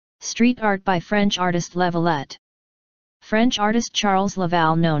Street art by French artist Levalet. French artist Charles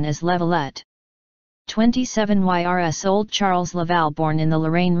Leval, known as Levalet. 27 YRS Old Charles Leval, born in the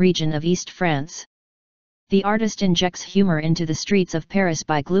Lorraine region of East France. The artist injects humor into the streets of Paris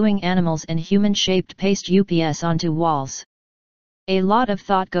by gluing animals and human-shaped paste UPS onto walls. A lot of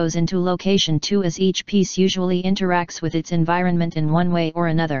thought goes into location too, as each piece usually interacts with its environment in one way or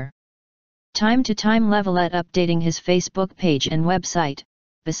another. Time to time Levalet updating his Facebook page and website.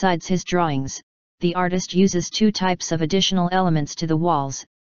 Besides his drawings, the artist uses two types of additional elements to the walls.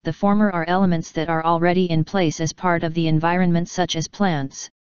 The former are elements that are already in place as part of the environment, such as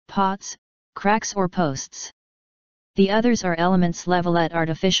plants, pots, cracks or posts. The others are elements Levalet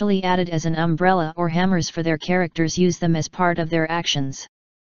artificially added as an umbrella or hammers for their characters, use them as part of their actions.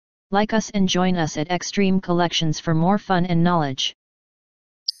 Like us and join us at Xtreme Collections for more fun and knowledge.